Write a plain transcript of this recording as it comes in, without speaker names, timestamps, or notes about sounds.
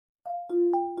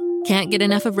Can't get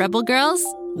enough of Rebel Girls?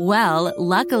 Well,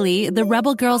 luckily, the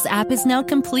Rebel Girls app is now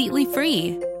completely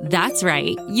free. That's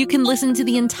right. You can listen to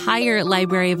the entire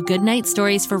library of goodnight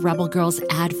stories for Rebel Girls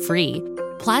ad-free.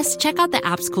 Plus, check out the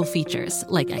app's cool features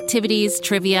like activities,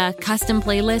 trivia, custom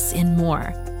playlists, and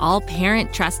more. All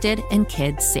parent-trusted and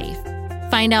kids-safe.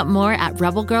 Find out more at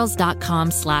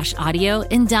rebelgirls.com/audio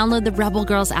and download the Rebel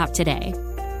Girls app today.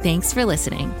 Thanks for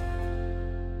listening.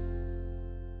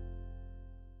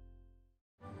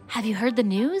 Have you heard the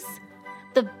news?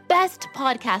 The best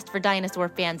podcast for dinosaur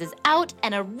fans is out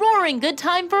and a roaring good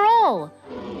time for all.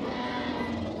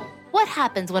 What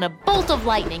happens when a bolt of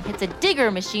lightning hits a digger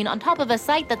machine on top of a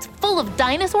site that's full of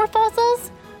dinosaur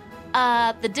fossils?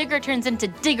 The digger turns into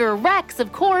Digger Rex,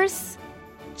 of course.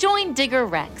 Join Digger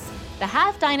Rex, the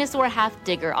half-dinosaur,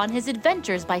 half-digger, on his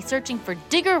adventures by searching for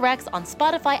Digger Rex on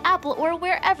Spotify, Apple, or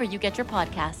wherever you get your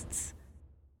podcasts.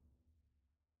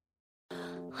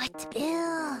 What to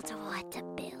build?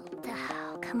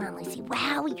 Oh, come on, Lucy.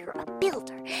 Wow, you're a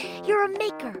builder. You're a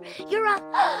maker.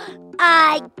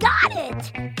 I got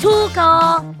it! Tool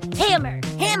call. Hammer.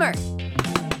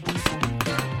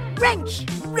 Wrench.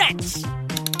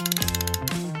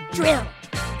 Drill.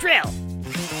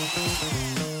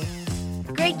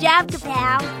 Great job,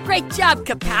 Kapow. Great job,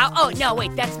 Kapow. Oh, no,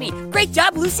 wait, that's me. Great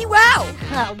job, Lucy. Wow.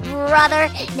 Oh, brother.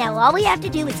 Now all we have to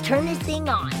do is turn this thing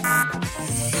on.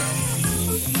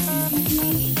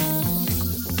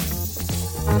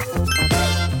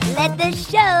 Let the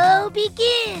show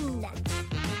begin!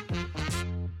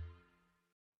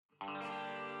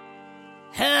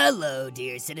 Hello,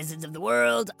 dear citizens of the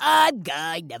world. I'm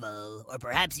Guy Neville, or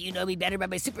perhaps you know me better by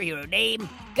my superhero name,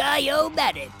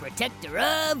 Guy-O-Matic, protector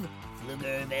of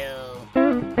Pflugerville.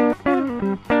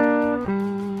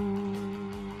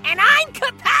 And I'm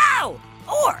Kapow!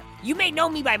 Or you may know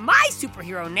me by my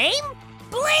superhero name,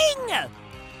 Bling!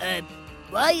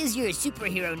 Why is your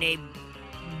superhero name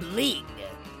Bling?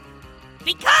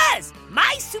 Because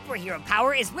my superhero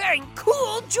power is wearing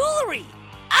cool jewelry,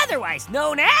 otherwise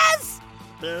known as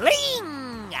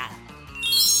bling.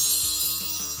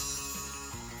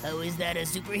 How is that a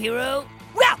superhero?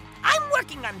 Well, I'm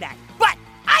working on that, but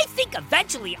I think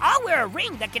eventually I'll wear a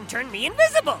ring that can turn me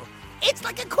invisible. It's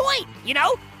like a coin, you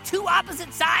know, two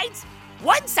opposite sides.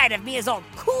 One side of me is all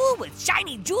cool with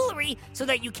shiny jewelry so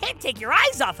that you can't take your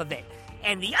eyes off of it.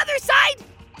 And the other side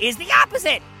is the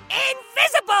opposite,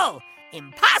 invisible.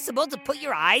 Impossible to put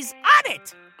your eyes on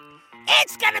it.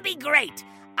 It's gonna be great.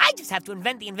 I just have to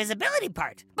invent the invisibility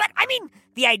part. But, I mean,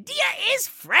 the idea is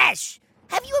fresh.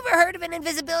 Have you ever heard of an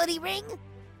invisibility ring?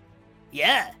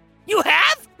 Yeah. You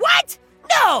have? What?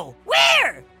 No.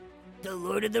 Where? The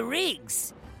Lord of the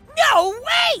Rings. No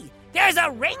way! There's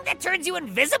a ring that turns you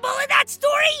invisible in that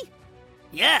story?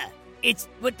 Yeah. It's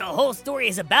what the whole story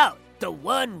is about. The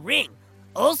One Ring.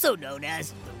 Also known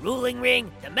as the Ruling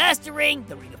Ring, the Master Ring,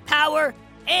 the Ring of Power,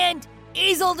 and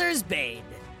Isildur's Bane.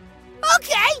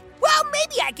 Okay, well,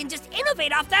 maybe I can just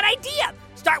innovate off that idea.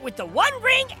 Start with the One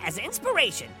Ring as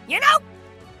inspiration, you know?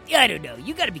 I don't know,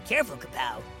 you gotta be careful,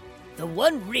 Kapow. The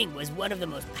One Ring was one of the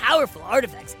most powerful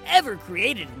artifacts ever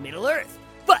created in Middle-earth,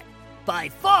 but by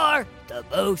far the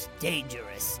most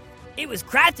dangerous. It was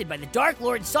crafted by the Dark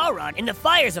Lord Sauron in the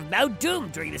fires of Mount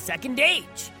Doom during the Second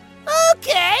Age.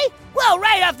 Okay, well,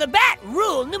 right off the bat,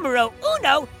 rule numero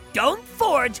uno, don't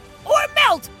forge or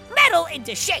melt metal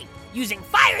into shape using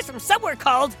fires from somewhere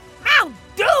called Mount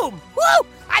Doom. Woo!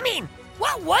 I mean,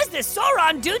 what was this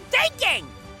Sauron dude thinking?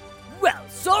 Well,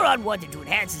 Sauron wanted to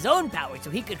enhance his own power so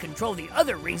he could control the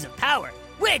other rings of power,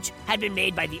 which had been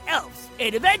made by the elves,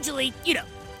 and eventually,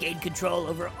 gain control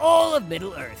over all of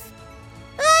Middle-earth.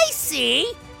 I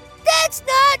see. That's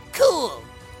not cool.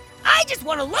 I just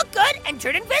want to look good and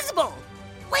turn invisible.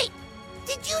 Wait,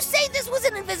 did you say this was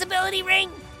an invisibility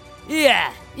ring?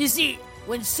 Yeah, you see,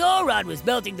 when Sauron was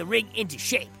melting the ring into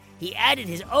shape, he added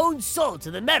his own soul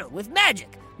to the metal with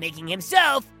magic, making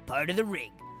himself part of the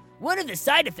ring. One of the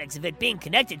side effects of it being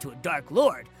connected to a Dark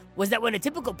Lord was that when a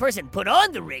typical person put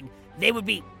on the ring, they would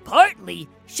be partly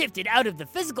shifted out of the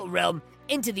physical realm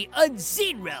into the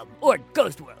unseen realm, or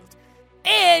ghost world.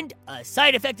 And a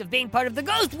side effect of being part of the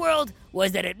ghost world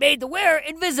was that it made the wearer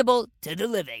invisible to the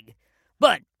living,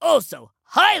 but also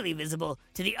highly visible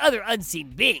to the other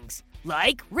unseen beings,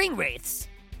 like ring wraiths.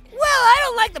 Well, I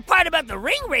don't like the part about the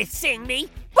ring wraiths seeing me,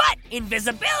 but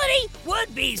invisibility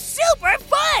would be super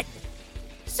fun!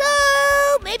 So,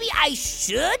 maybe I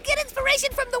should get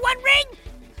inspiration from the One Ring?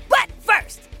 But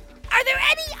first, are there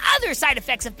any other side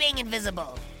effects of being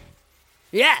invisible?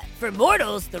 Yeah, for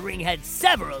mortals, the ring had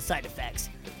several side effects.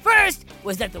 First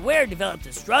was that the wearer developed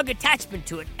a strong attachment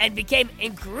to it and became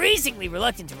increasingly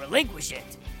reluctant to relinquish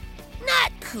it.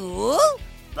 Not Cool.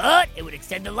 But it would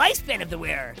extend the lifespan of the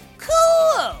wearer.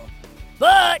 Cool.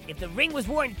 But if the ring was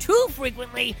worn too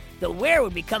frequently, the wearer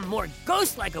would become more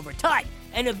ghost-like over time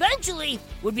and eventually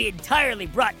would be entirely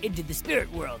brought into the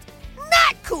spirit world.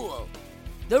 Not cool.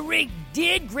 The ring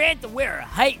did grant the wearer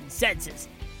heightened senses,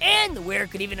 and the wearer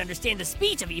could even understand the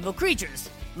speech of evil creatures,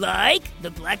 like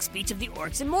the black speech of the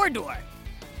orcs in Mordor.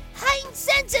 Heightened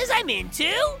senses I'm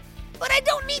into, but I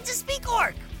don't need to speak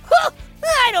orc.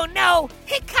 I don't know.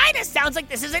 It kind of sounds like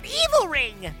this is an evil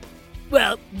ring.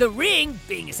 Well, the ring,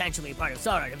 being essentially a part of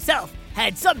Sauron himself,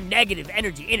 had some negative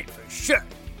energy in it for sure.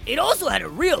 It also had a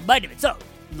real mind of its own.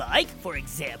 Like, for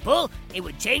example, it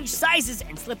would change sizes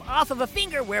and slip off of a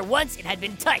finger where once it had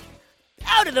been tight.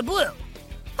 Out of the blue.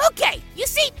 Okay, you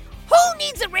see, who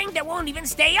needs a ring that won't even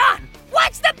stay on?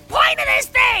 What's the point of this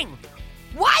thing?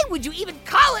 Why would you even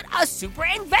call it a super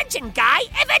invention, Guy,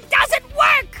 if it doesn't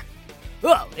work?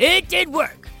 Oh, it did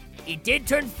work. It did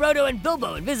turn Frodo and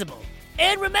Bilbo invisible.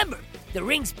 And remember, the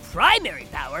ring's primary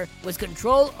power was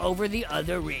control over the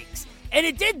other rings. And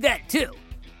it did that too.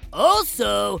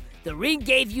 Also, the ring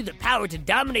gave you the power to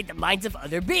dominate the minds of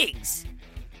other beings.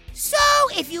 So,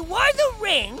 if you wore the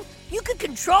ring, you could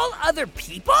control other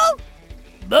people?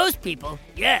 Most people,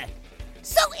 yeah.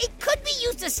 So it could be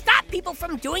used to stop people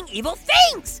from doing evil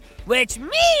things, which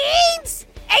means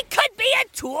it could be a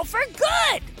tool for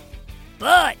good.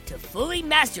 But to fully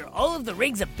master all of the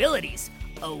ring's abilities,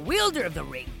 a wielder of the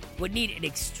ring would need an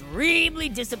extremely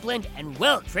disciplined and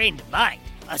well-trained mind,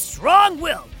 a strong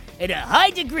will, and a high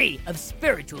degree of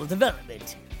spiritual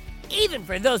development. Even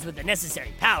for those with the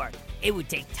necessary power, it would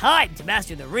take time to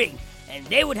master the ring, and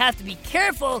they would have to be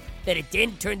careful that it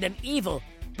didn't turn them evil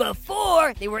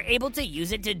before they were able to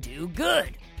use it to do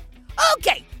good.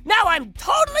 Okay, now I'm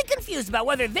totally confused about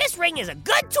whether this ring is a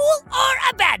good tool or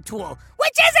a bad tool.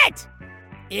 Which is it?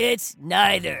 It's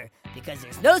neither, because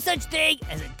there's no such thing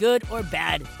as a good or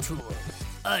bad tool.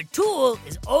 A tool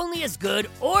is only as good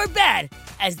or bad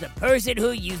as the person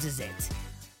who uses it.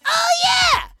 Oh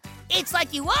yeah! It's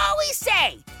like you always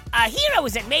say, a hero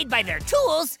isn't made by their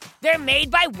tools, they're made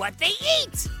by what they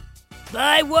eat.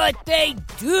 By what they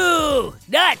do,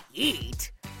 not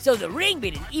eat. So the ring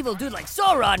made an evil dude like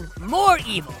Sauron more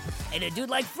evil, and a dude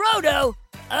like Frodo,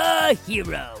 a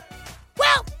hero.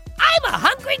 Well, I'm a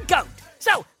hungry goat,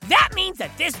 so that means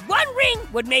that this one ring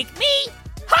would make me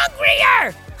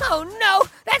hungrier! Oh no,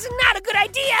 that's not a good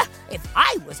idea! If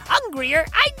I was hungrier,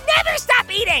 I'd never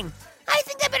stop eating! I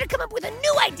think I better come up with a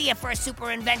new idea for a super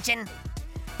invention.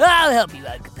 I'll help you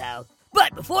out, Kapow.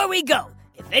 But before we go,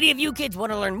 if any of you kids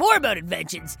want to learn more about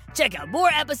inventions, check out more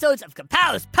episodes of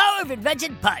Kapow's Power of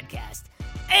Invention podcast.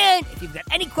 And if you've got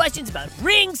any questions about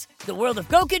rings, the world of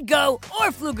Go Kid Go, or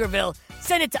Pflugerville,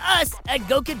 send it to us at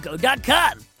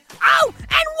gokidgo.com. Oh,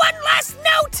 and one last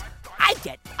note! I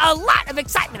get a lot of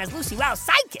excitement as Lucy Wow's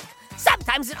sidekick.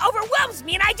 Sometimes it overwhelms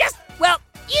me and I just,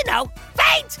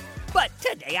 faint! But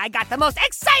today I got the most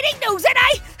exciting news and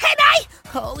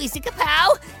oh, easy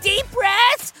Kapow, deep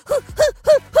breaths,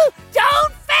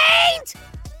 don't faint!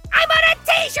 I'm on a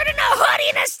t-shirt and a hoodie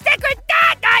and a sticker,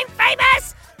 I'm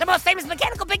famous! The most famous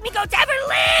mechanical pygmy goat to ever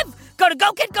live! Go to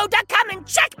GoKidGo.com and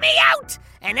check me out!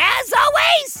 And as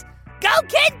always, Go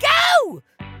Kid Go!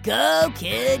 Go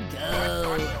Kid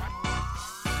Go!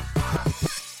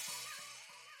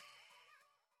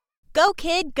 Go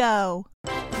Kid Go!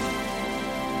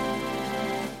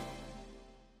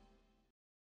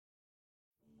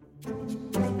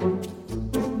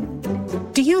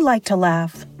 Do you like to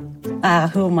laugh?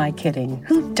 Who am I kidding?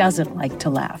 Who doesn't like to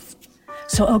laugh?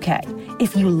 So, okay,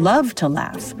 if you love to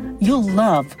laugh, you'll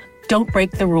love Don't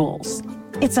Break the Rules.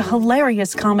 It's a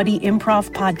hilarious comedy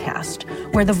improv podcast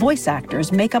where the voice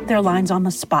actors make up their lines on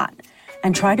the spot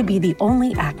and try to be the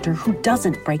only actor who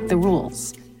doesn't break the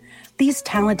rules. These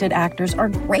talented actors are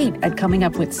great at coming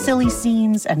up with silly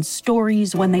scenes and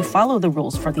stories when they follow the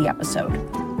rules for the episode.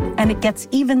 And it gets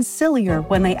even sillier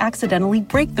when they accidentally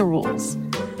break the rules.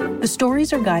 The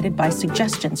stories are guided by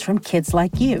suggestions from kids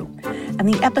like you, and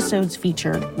the episodes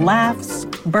feature laughs,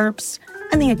 burps,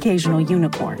 and the occasional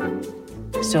unicorn.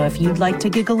 So if you'd like to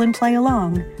giggle and play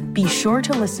along, be sure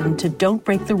to listen to Don't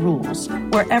Break the Rules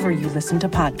wherever you listen to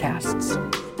podcasts.